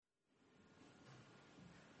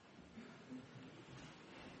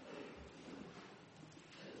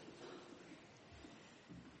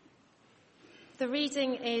The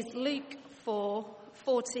reading is Luke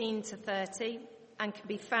 4:14 to 30 and can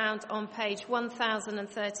be found on page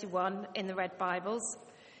 1031 in the Red Bibles.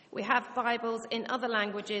 We have Bibles in other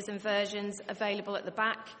languages and versions available at the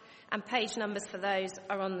back, and page numbers for those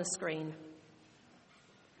are on the screen.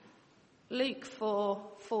 Luke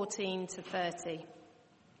 4:14 to 30.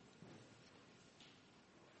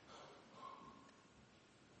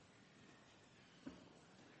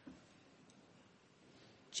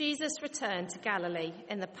 Jesus returned to Galilee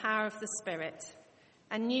in the power of the Spirit,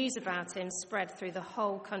 and news about him spread through the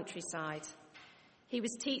whole countryside. He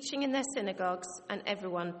was teaching in their synagogues, and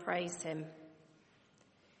everyone praised him.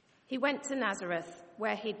 He went to Nazareth,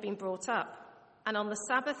 where he'd been brought up, and on the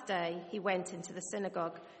Sabbath day he went into the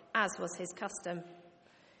synagogue, as was his custom.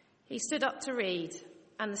 He stood up to read,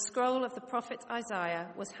 and the scroll of the prophet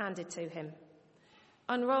Isaiah was handed to him.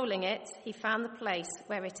 Unrolling it, he found the place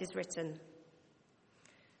where it is written,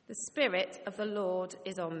 "The Spirit of the Lord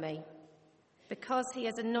is on me, because he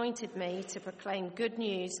has anointed me to proclaim good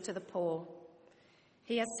news to the poor.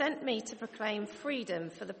 He has sent me to proclaim freedom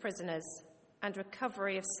for the prisoners and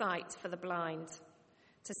recovery of sight for the blind,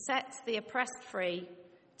 to set the oppressed free,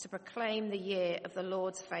 to proclaim the year of the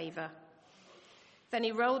Lord's favour." Then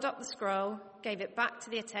he rolled up the scroll, gave it back to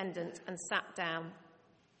the attendant, and sat down.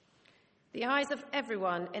 The eyes of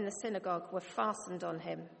everyone in the synagogue were fastened on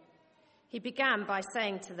him. He began by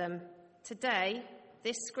saying to them, "Today,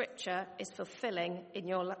 this scripture is fulfilling in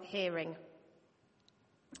your hearing."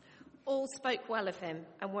 All spoke well of him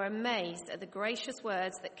and were amazed at the gracious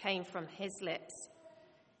words that came from his lips.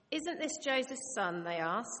 "Isn't this Joseph's son?" they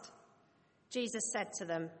asked. Jesus said to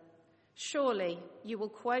them, "Surely you will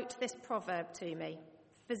quote this proverb to me,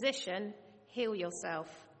 'Physician, heal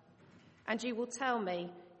yourself.' And you will tell me,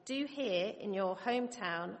 'Do here in your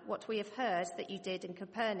hometown what we have heard that you did in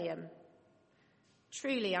Capernaum.'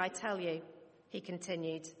 Truly, I tell you," he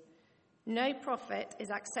continued, "no prophet is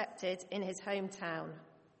accepted in his hometown.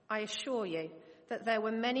 I assure you that there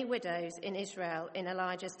were many widows in Israel in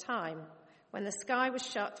Elijah's time, when the sky was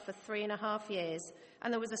shut for 3.5 years,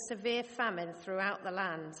 and there was a severe famine throughout the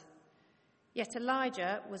land. Yet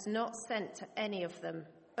Elijah was not sent to any of them,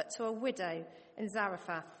 but to a widow in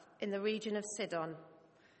Zarephath in the region of Sidon.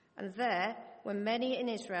 And there were many in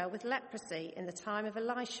Israel with leprosy in the time of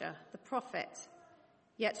Elisha, the prophet.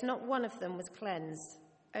 Yet not one of them was cleansed,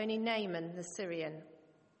 only Naaman the Syrian."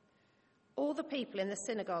 All the people in the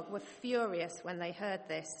synagogue were furious when they heard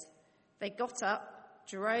this. They got up,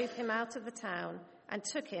 drove him out of the town, and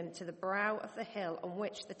took him to the brow of the hill on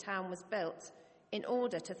which the town was built, in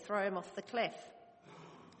order to throw him off the cliff.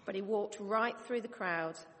 But he walked right through the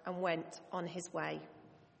crowd and went on his way.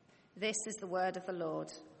 This is the word of the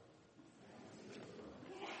Lord.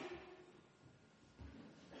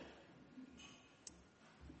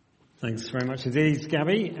 Thanks very much indeed,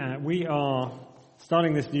 Gabby. We are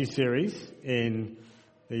starting this new series in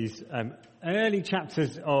these early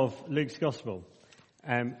chapters of Luke's Gospel.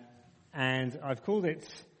 And I've called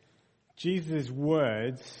it Jesus'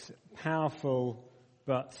 Words, Powerful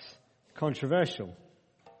but Controversial.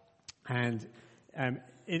 And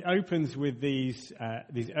it opens with these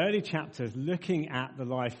early chapters looking at the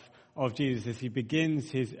life of Jesus as he begins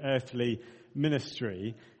his earthly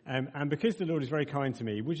ministry. And because the Lord is very kind to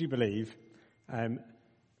me, would you believe,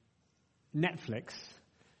 Netflix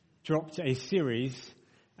dropped a series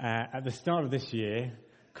at the start of this year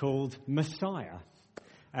called Messiah,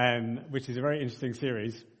 which is a very interesting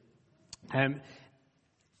series.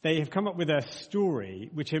 They have come up with a story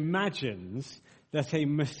which imagines that a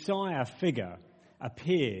Messiah figure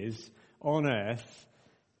appears on earth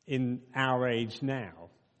in our age now.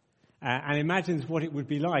 And imagines what it would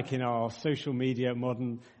be like in our social media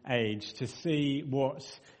modern age to see what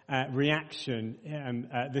reaction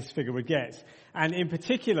this figure would get. And in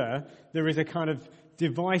particular, there is a kind of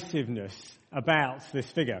divisiveness about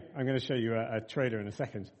this figure. I'm going to show you a trailer in a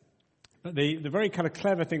second. But the very kind of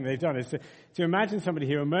clever thing they've done is to imagine somebody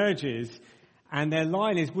who emerges, and their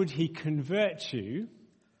line is, would he convert you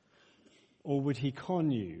or would he con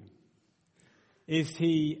you? Is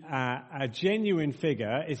he a genuine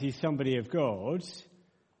figure? Is he somebody of God?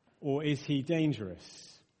 Or is he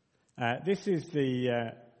dangerous? This is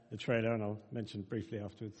the trailer, and I'll mention briefly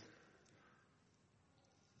afterwards.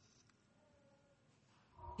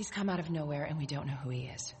 He's come out of nowhere, and we don't know who he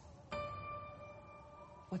is.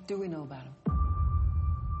 What do we know about him?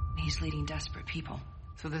 He's leading desperate people.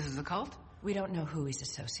 So this is a cult? We don't know who he's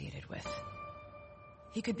associated with.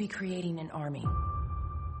 He could be creating an army.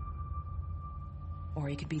 Or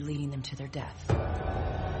he could be leading them to their death.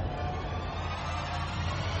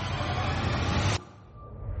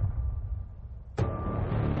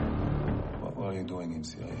 What will morning,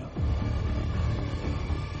 Celia.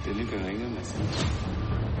 Delivering a message.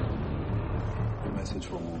 A message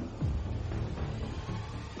from whom?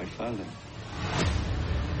 My father.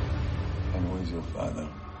 And who is your father?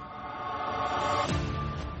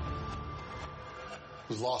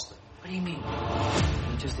 We've lost it. What do you mean?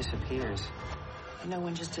 He just disappears. No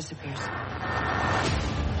one just disappears.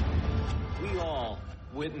 We all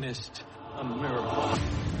witnessed a miracle.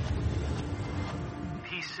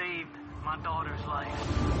 He saved my daughter's life.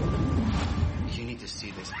 You need to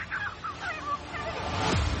see this.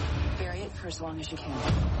 Bury it for as long as you can.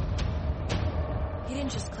 He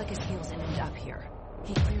didn't just click his heels and end up here.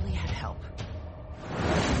 He clearly had help.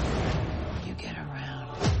 You get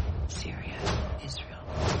around Syria, Israel,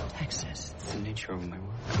 Texas. It's the nature of my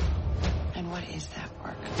work. And what is that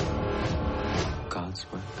work? God's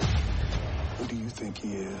work. Who do you think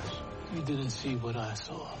he is? You didn't see what I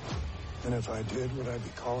saw. And if I did, would I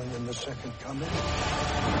be calling him the second coming?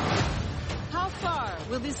 How far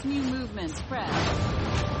will this new movement spread?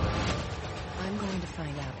 I'm going to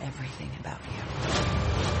find out everything about you.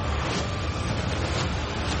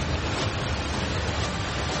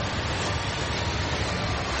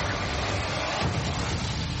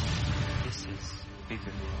 This is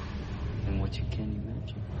bigger than what you can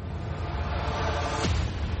imagine.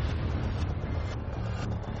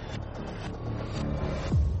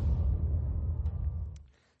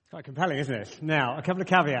 It's quite compelling, isn't it? Now, a couple of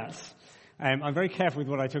caveats. I'm very careful with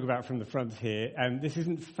what I talk about from the front here. This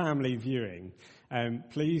isn't family viewing.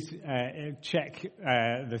 Please check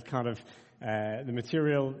the kind of the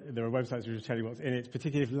material. There are websites which will tell you what's in it,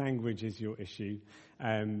 particularly if language is your issue.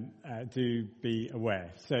 Do be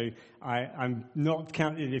aware. So I'm not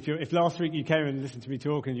counting. If last week you came and listened to me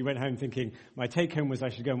talk and you went home thinking my take home was I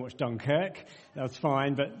should go and watch Dunkirk, that's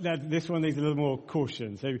fine. But this one needs a little more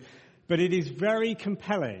caution. But it is very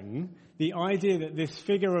compelling. The idea that this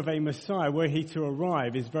figure of a Messiah, were he to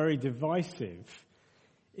arrive, is very divisive.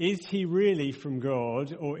 Is he really from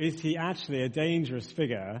God, or is he actually a dangerous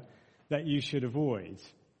figure that you should avoid?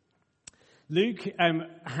 Luke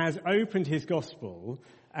has opened his gospel,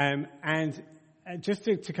 and just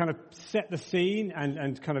to kind of set the scene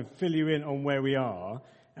and kind of fill you in on where we are,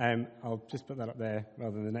 I'll just put that up there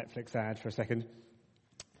rather than the Netflix ad for a second.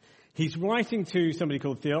 He's writing to somebody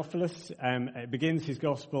called Theophilus. It begins his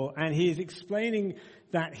gospel, and he is explaining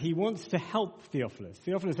that he wants to help Theophilus.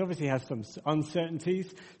 Theophilus obviously has some uncertainties,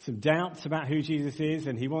 some doubts about who Jesus is,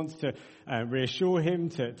 and he wants to reassure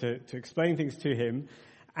him, to explain things to him.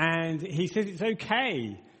 And he says it's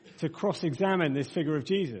okay to cross-examine this figure of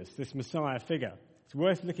Jesus, this Messiah figure. It's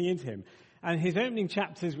worth looking into him. And his opening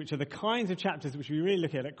chapters, which are the kinds of chapters which we really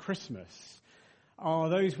look at Christmas, are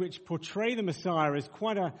those which portray the Messiah as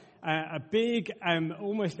quite a big,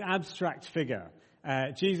 almost abstract figure.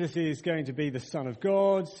 Jesus is going to be the Son of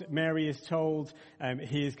God. Mary is told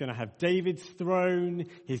he is going to have David's throne.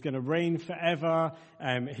 He's going to reign forever.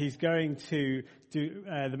 He's going to do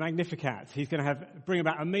the Magnificat. He's going to bring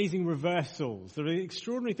about amazing reversals. There are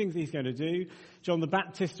extraordinary things that he's going to do. John the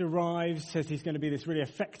Baptist arrives, says he's going to be this really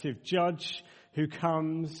effective judge who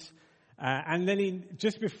comes. And then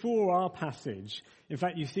just before our passage, in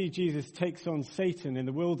fact, you see Jesus takes on Satan in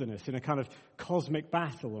the wilderness in a kind of cosmic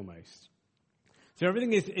battle almost. So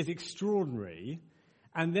everything is extraordinary.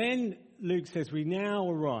 And then Luke says we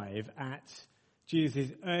now arrive at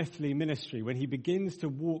Jesus' earthly ministry when he begins to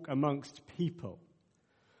walk amongst people.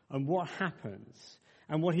 And what happens?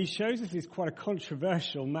 And what he shows us is quite a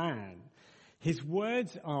controversial man. His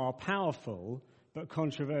words are powerful but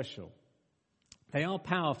controversial. They are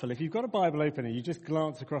powerful. If you've got a Bible open and you just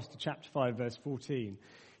glance across to chapter 5, verse 14,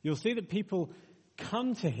 you'll see that people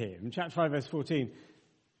come to him, chapter 5, verse 14,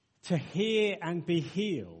 to hear and be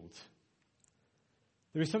healed.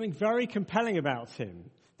 There is something very compelling about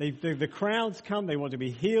him. The crowds come, they want to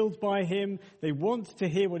be healed by him, they want to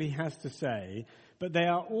hear what he has to say, but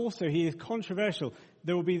he is controversial.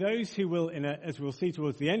 There will be those who will, as we'll see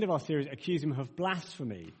towards the end of our series, accuse him of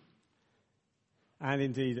blasphemy. And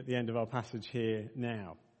indeed, at the end of our passage here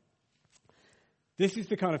now. This is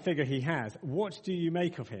the kind of figure he has. What do you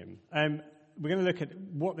make of him? We're going to look at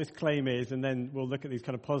what this claim is, and then we'll look at these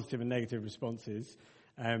kind of positive and negative responses.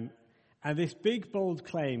 And this big, bold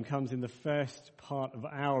claim comes in the first part of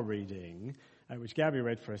our reading, which Gabby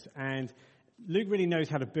read for us. And Luke really knows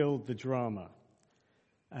how to build the drama.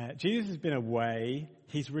 Jesus has been away.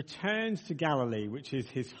 He's returned to Galilee, which is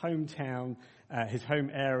his hometown, his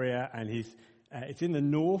home area, and it's in the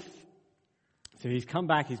north. So he's come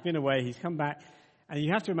back, he's been away, he's come back. And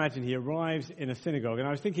you have to imagine he arrives in a synagogue. And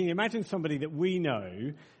I was thinking, imagine somebody that we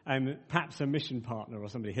know, perhaps a mission partner or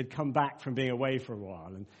somebody, had come back from being away for a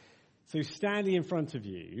while. And So standing in front of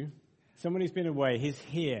you, someone who's been away, he's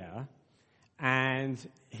here, and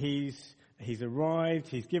he's arrived,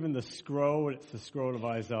 he's given the scroll, it's the scroll of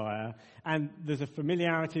Isaiah, and there's a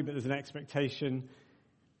familiarity, but there's an expectation,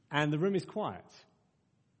 and the room is quiet.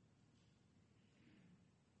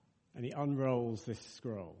 And he unrolls this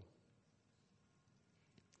scroll.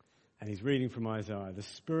 And he's reading from Isaiah, "The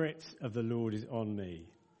Spirit of the Lord is on me,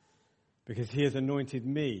 because he has anointed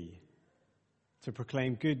me to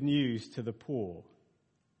proclaim good news to the poor.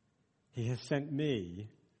 He has sent me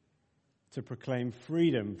to proclaim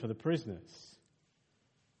freedom for the prisoners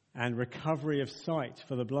and recovery of sight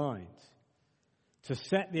for the blind, to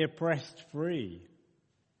set the oppressed free,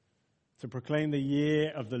 to proclaim the year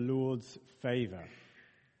of the Lord's favor."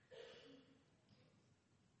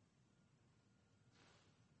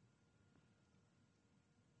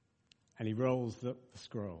 And he rolls the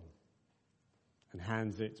scroll and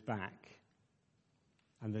hands it back.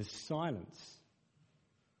 And there's silence.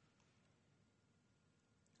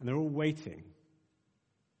 And they're all waiting.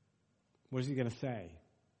 What is he going to say?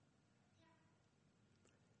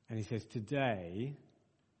 And he says, "Today,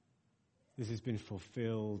 this has been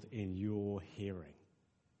fulfilled in your hearing."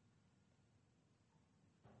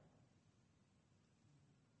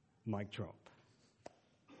 Mic drop.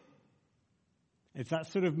 It's that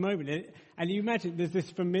sort of moment. And you imagine there's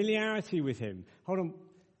this familiarity with him. Hold on.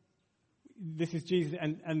 This is Jesus.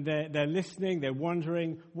 And they're listening. They're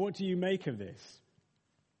wondering, what do you make of this?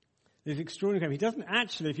 This extraordinary. He doesn't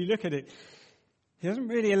actually, if you look at it, he doesn't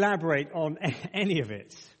really elaborate on any of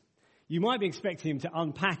it. You might be expecting him to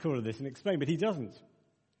unpack all of this and explain, but he doesn't.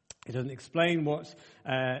 He doesn't explain what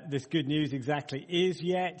this good news exactly is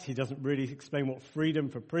yet. He doesn't really explain what freedom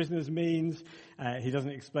for prisoners means. He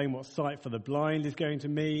doesn't explain what sight for the blind is going to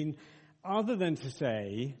mean, other than to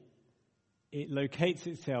say, it locates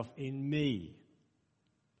itself in me.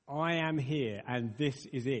 I am here, and this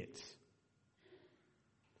is it.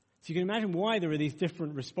 So you can imagine why there are these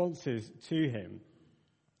different responses to him.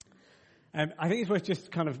 I think it's worth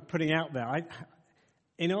just kind of putting out there.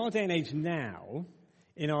 In our day and age now,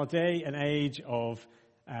 in our day and age of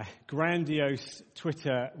grandiose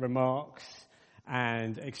Twitter remarks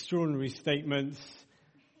and extraordinary statements,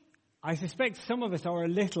 I suspect some of us are a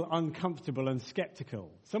little uncomfortable and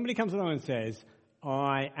skeptical. Somebody comes along and says,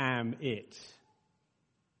 "I am it."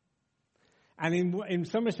 And in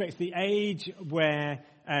some respects, the age where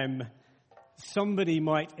somebody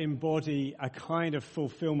might embody a kind of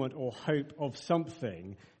fulfillment or hope of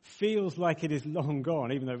something feels like it is long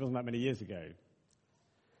gone, even though it wasn't that many years ago.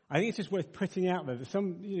 I think it's just worth putting out there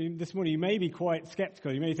that this morning you may be quite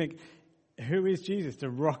skeptical. You may think, who is Jesus to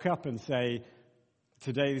rock up and say,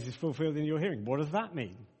 "Today this is fulfilled in your hearing"? What does that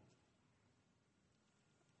mean?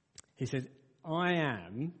 He says, "I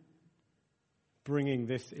am bringing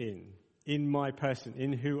this in my person,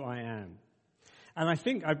 in who I am." And I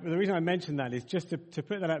think the reason I mention that is just to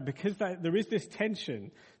put that out, because there is this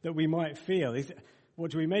tension that we might feel.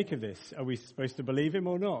 What do we make of this? Are we supposed to believe him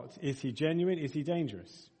or not? Is he genuine? Is he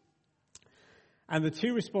dangerous? And the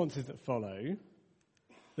two responses that follow,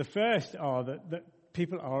 the first are that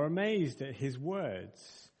people are amazed at his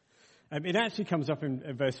words. It actually comes up in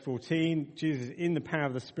verse 14. Jesus, in the power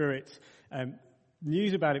of the Spirit,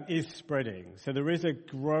 news about him is spreading. So there is a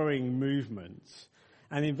growing movement.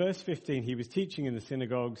 And in verse 15, he was teaching in the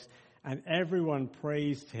synagogues, and everyone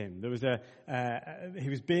praised him. There was he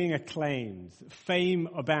was being acclaimed. Fame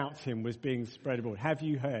about him was being spread abroad. Have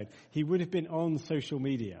you heard? He would have been on social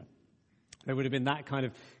media. There would have been that kind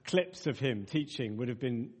of clips of him teaching would have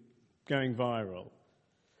been going viral.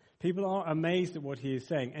 People are amazed at what he is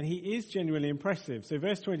saying, and he is genuinely impressive. So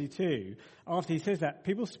verse 22, after he says that,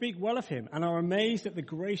 people speak well of him and are amazed at the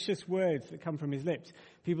gracious words that come from his lips.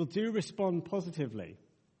 People do respond positively.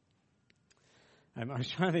 I was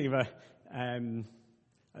trying to think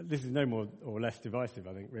of this is no more or less divisive,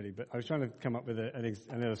 I think, really, but I was trying to come up with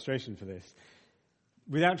an illustration for this.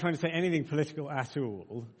 Without trying to say anything political at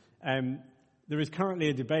all, there is currently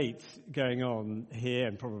a debate going on here,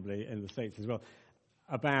 and probably in the States as well,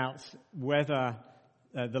 about whether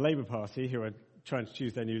the Labour Party, who are trying to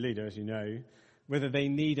choose their new leader, as you know, whether they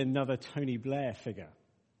need another Tony Blair figure.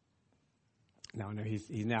 Now, I know he's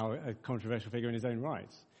now a controversial figure in his own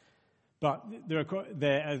right. But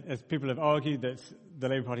as people have argued that the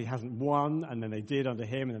Labour Party hasn't won, and then they did under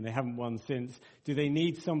him, and then they haven't won since, do they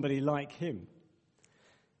need somebody like him?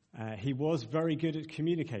 He was very good at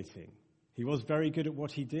communicating. He was very good at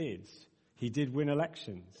what he did. He did win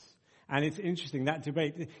elections. And it's interesting, that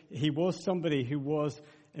debate, he was somebody who was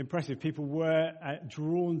impressive. People were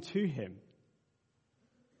drawn to him.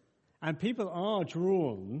 And people are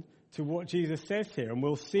drawn to what Jesus says here. And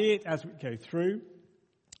we'll see it as we go through.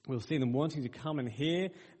 We'll see them wanting to come and hear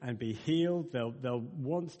and be healed. They'll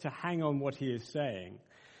want to hang on what he is saying.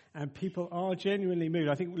 And people are genuinely moved.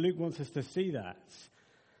 I think Luke wants us to see that.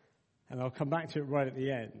 And I'll come back to it right at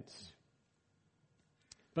the end.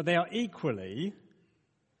 But they are equally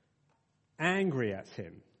angry at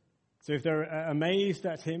him. So if they're amazed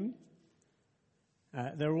at him,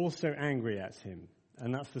 they're also angry at him.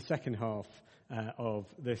 And that's the second half of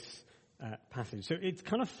this passage. So it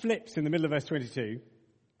kind of flips in the middle of verse 22.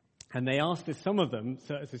 And they ask this, some of them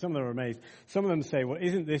are amazed. Some of them say, well,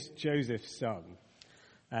 isn't this Joseph's son?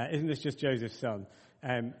 Isn't this just Joseph's son?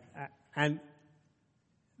 And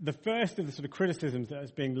the first of the sort of criticisms that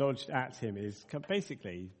is being lodged at him is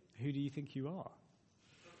basically, who do you think you are?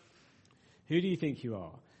 Who do you think you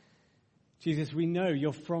are? Jesus, we know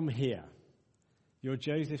you're from here. You're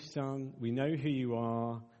Joseph's son. We know who you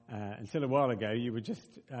are. Until a while ago, you were just,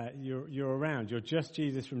 you're around. You're just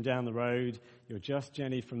Jesus from down the road. You're just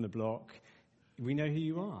Jenny from the block. We know who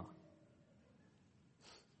you are.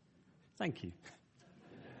 Thank you.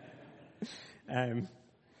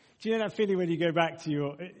 Do you know that feeling when you go back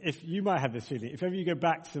to if you might have this feeling, if ever you go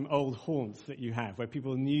back to some old haunts that you have where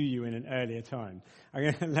people knew you in an earlier time? I'm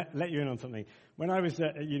going to let you in on something. When I was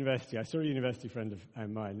at university, I saw a university friend of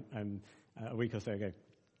mine a week or so ago.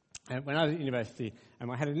 When I was at university,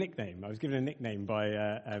 I had a nickname. I was given a nickname by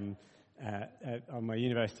on my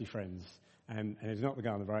university friends, and it was not the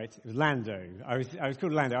guy on the right. It was Lando. I was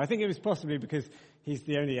called Lando. I think it was possibly because he's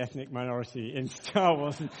the only ethnic minority in Star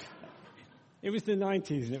Wars. It was the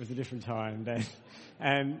 90s, and it was a different time then.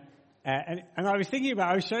 And I was thinking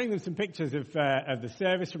I was showing them some pictures of the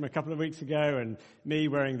service from a couple of weeks ago, and me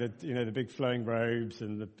wearing the big flowing robes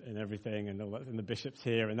and everything, and all that, and the bishops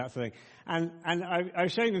here and that sort of thing. And I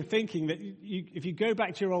was showing them, thinking that if you go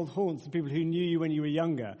back to your old haunts, the people who knew you when you were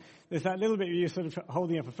younger, there's that little bit where you're sort of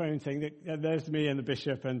holding up a phone saying that there's me and the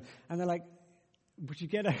bishop, and they're like, would you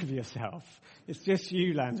get over yourself? It's just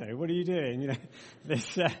you, Lando. What are you doing?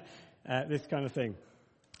 This kind of thing.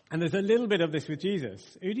 And there's a little bit of this with Jesus.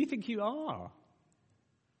 Who do you think you are?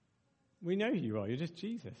 We know who you are. You're just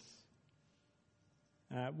Jesus.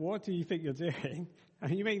 What do you think you're doing? I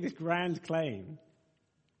mean, you make this grand claim.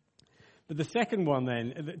 But the second one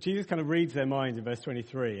then, Jesus kind of reads their mind in verse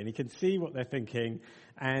 23, and he can see what they're thinking.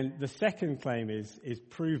 And the second claim is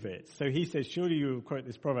prove it. So he says, surely you will quote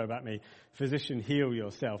this proverb at me, physician, heal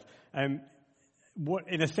yourself. What,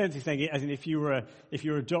 in a sense, he's saying, as in if you were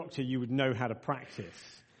a doctor, you would know how to practice.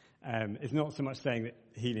 It's not so much saying that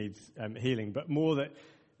he needs healing, but more that,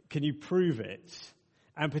 can you prove it?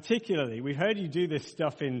 And particularly, we've heard you do this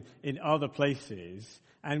stuff in other places,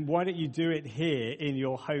 and why don't you do it here in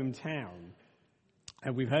your hometown?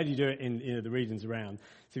 And we've heard you do it in the regions around.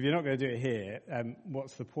 So if you're not going to do it here,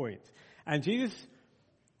 what's the point? And Jesus,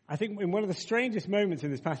 I think in one of the strangest moments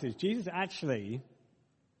in this passage, Jesus actually,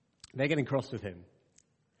 they're getting cross with him.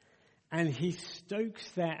 And he stokes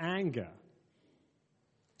their anger.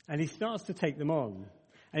 And he starts to take them on.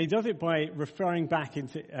 And he does it by referring back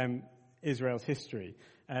into Israel's history.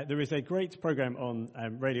 There is a great program on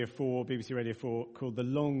Radio 4, BBC Radio 4, called The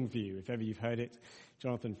Long View, if ever you've heard it.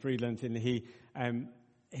 Jonathan Friedland, and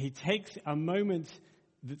he takes a moment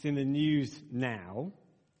that's in the news now,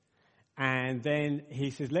 and then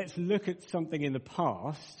he says, let's look at something in the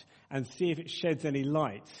past and see if it sheds any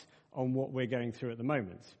light on what we're going through at the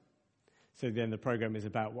moment. So then the program is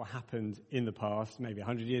about what happened in the past, maybe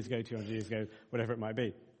 100 years ago, 200 years ago, whatever it might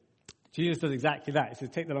be. Jesus does exactly that. He says,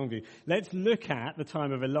 take the long view. Let's look at the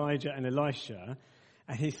time of Elijah and Elisha.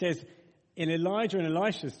 And he says, in Elijah and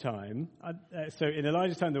Elisha's time, so in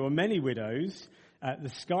Elijah's time there were many widows. The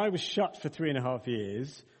sky was shut for 3.5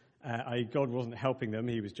 years. God wasn't helping them.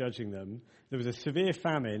 He was judging them. There was a severe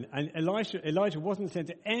famine. And Elijah wasn't sent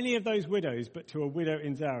to any of those widows, but to a widow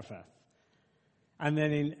in Zarephath. And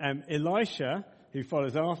then in Elisha, who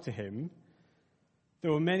follows after him,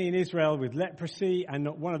 there were many in Israel with leprosy, and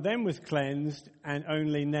not one of them was cleansed, and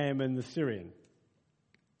only Naaman the Syrian.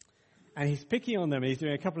 And he's picking on them, and he's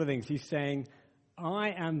doing a couple of things. He's saying, I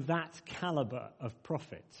am that caliber of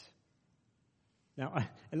prophet. Now,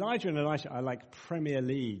 Elijah and Elisha are like Premier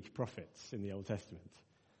League prophets in the Old Testament.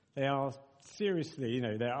 They are seriously,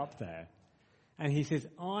 they're up there. And he says,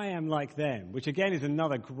 I am like them, which again is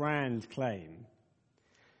another grand claim.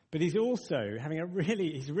 But he's also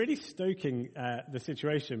he's really stoking the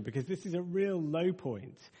situation, because this is a real low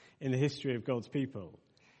point in the history of God's people.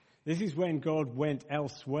 This is when God went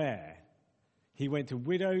elsewhere. He went to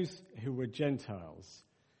widows who were Gentiles.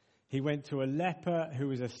 He went to a leper who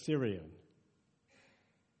was a Syrian.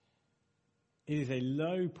 It is a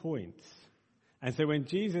low point. And so when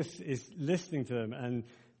Jesus is listening to them and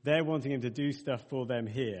they're wanting him to do stuff for them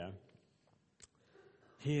here,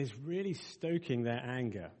 he is really stoking their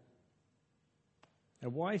anger. Now,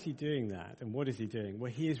 why is he doing that? And what is he doing?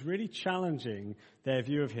 Well, he is really challenging their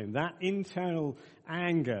view of him. That internal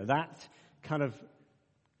anger, that kind of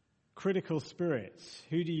critical spirit,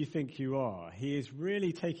 who do you think you are? He is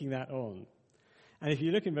really taking that on. And if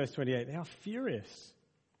you look in verse 28, they are furious.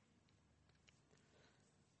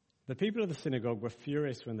 The people of the synagogue were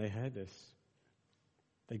furious when they heard this.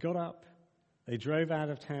 They got up, they drove him out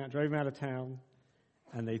of town,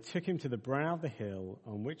 and they took him to the brow of the hill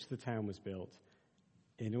on which the town was built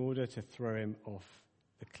in order to throw him off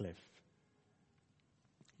the cliff.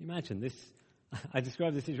 Imagine this. I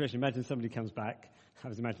described the situation. Imagine somebody comes back. I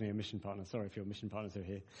was imagining a mission partner. Sorry if your mission partners are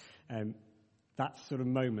here. That sort of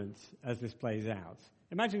moment as this plays out.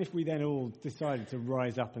 Imagine if we then all decided to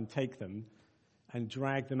rise up and take them and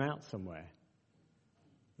drag them out somewhere.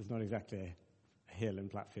 There's not exactly a hill in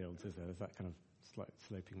Blackfields, is there? There's that kind of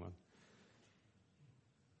sloping one.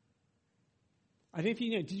 I don't know if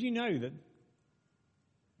you know, did you know that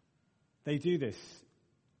they do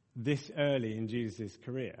this early in Jesus'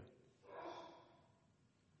 career?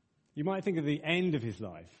 You might think of the end of his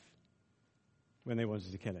life when they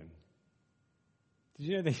wanted to kill him. Did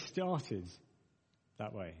you know they started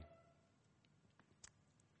that way?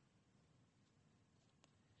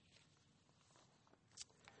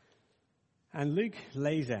 And Luke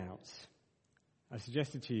lays out, I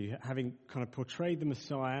suggested to you, having kind of portrayed the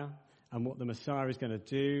Messiah and what the Messiah is going to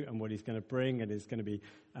do and what he's going to bring, and is going to be,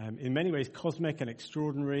 in many ways, cosmic and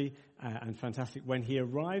extraordinary and fantastic. When he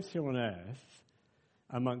arrives here on earth,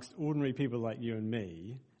 amongst ordinary people like you and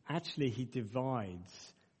me, actually he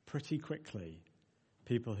divides pretty quickly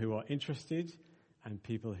people who are interested and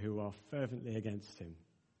people who are fervently against him.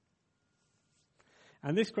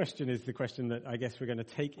 And this question is the question that I guess we're going to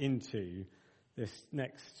take into this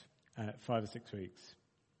next 5 or 6 weeks.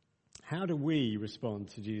 How do we respond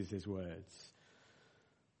to Jesus' words?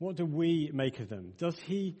 What do we make of them? Does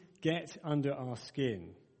he get under our skin?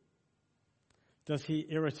 Does he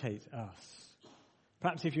irritate us?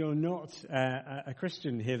 Perhaps if you're not a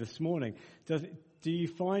Christian here this morning, do you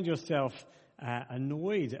find yourself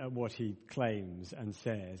annoyed at what he claims and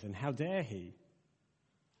says, and how dare he?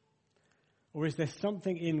 Or is there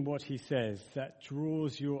something in what he says that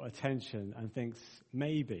draws your attention and thinks,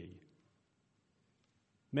 maybe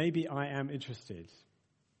I am interested?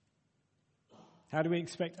 How do we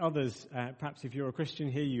expect others, perhaps if you're a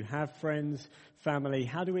Christian here, you have friends, family,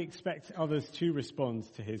 how do we expect others to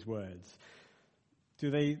respond to his words?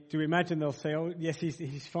 Do we imagine they'll say, oh, yes,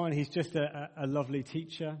 he's fine, he's just a lovely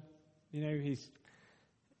teacher, we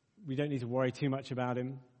don't need to worry too much about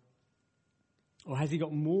him? Or has he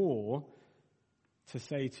got more to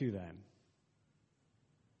say to them?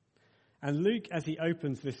 And Luke, as he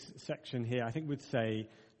opens this section here, I think would say,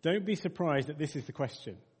 don't be surprised that this is the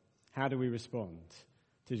question. How do we respond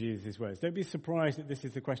to Jesus' words? Don't be surprised that this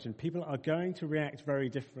is the question. People are going to react very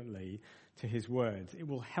differently to his words. It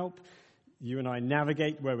will help you and I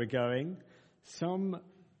navigate where we're going. Some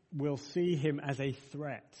will see him as a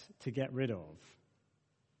threat to get rid of.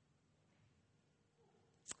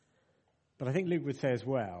 But I think Luke would say as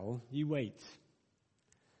well, you wait.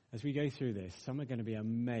 As we go through this, some are going to be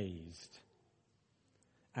amazed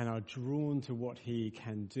and are drawn to what he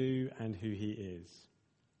can do and who he is.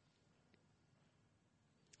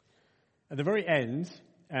 At the very end,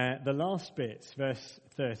 the last bit, verse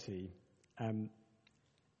 30,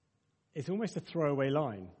 it's almost a throwaway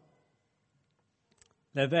line.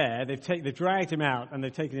 They're there, they've dragged him out and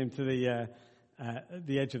they've taken him to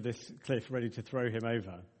the edge of this cliff ready to throw him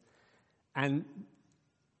over. And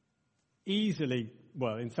easily,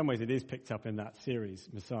 well, in some ways it is picked up in that series,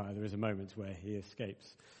 Messiah. There is a moment where he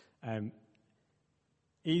escapes.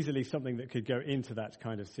 Easily something that could go into that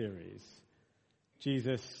kind of series.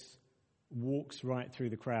 Jesus walks right through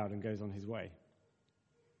the crowd and goes on his way.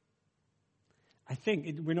 I think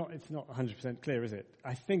it's not 100% clear, is it?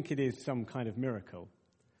 I think it is some kind of miracle.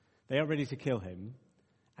 They are ready to kill him,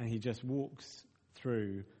 and he just walks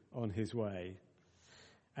through on his way.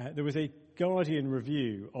 There was a Guardian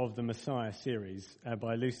review of the Messiah series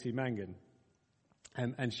by Lucy Mangan.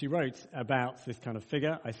 And she wrote about this kind of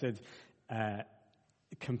figure. I said,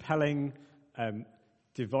 compelling,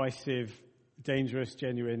 divisive, dangerous,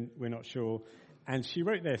 genuine, we're not sure. And she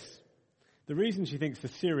wrote this. The reason she thinks the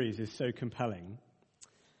series is so compelling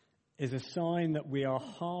is a sign that we are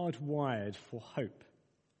hardwired for hope.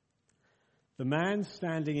 The man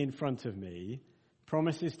standing in front of me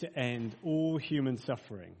promises to end all human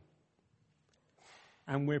suffering.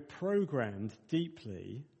 And we're programmed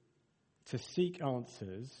deeply to seek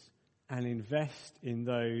answers and invest in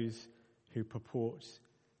those who purport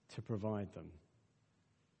to provide them.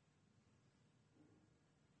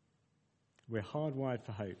 We're hardwired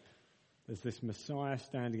for hope. There's this Messiah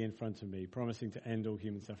standing in front of me, promising to end all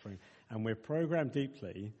human suffering. And we're programmed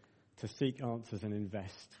deeply to seek answers and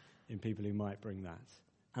invest in people who might bring that.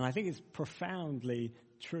 And I think it's profoundly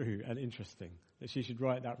true and interesting that she should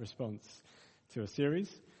write that response to a series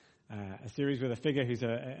with a figure who's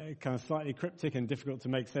a kind of slightly cryptic and difficult to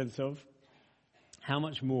make sense of. How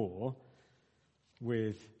much more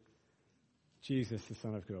with Jesus, the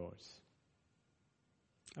Son of God?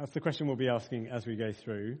 That's the question we'll be asking as we go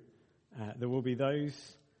through. There will be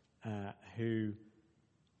those who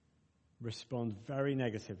respond very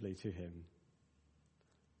negatively to him.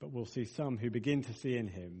 But we'll see some who begin to see in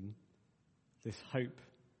him this hope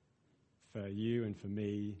for you and for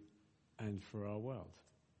me and for our world.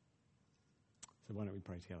 So why don't we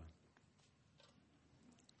pray together?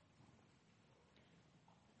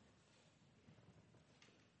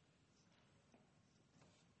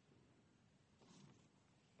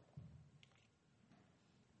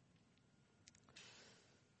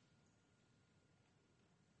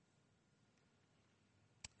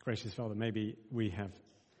 Gracious Father, maybe we have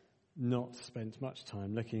not spent much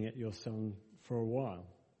time looking at your Son for a while.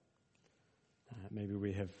 Maybe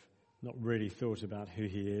we have not really thought about who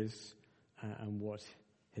he is and what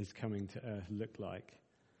his coming to earth looked like.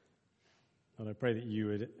 Lord, I pray that you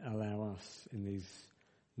would allow us in these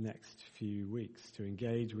next few weeks to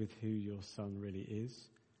engage with who your Son really is.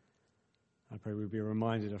 I pray we'll be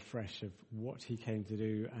reminded afresh of what he came to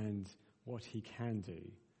do and what he can do.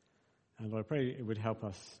 And Lord, I pray it would help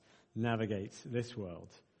us navigate this world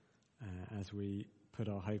as we put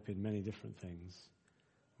our hope in many different things.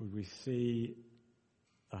 Would we see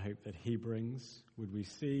the hope that he brings? Would we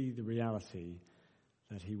see the reality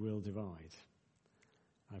that he will divide?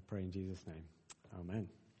 I pray in Jesus' name. Amen.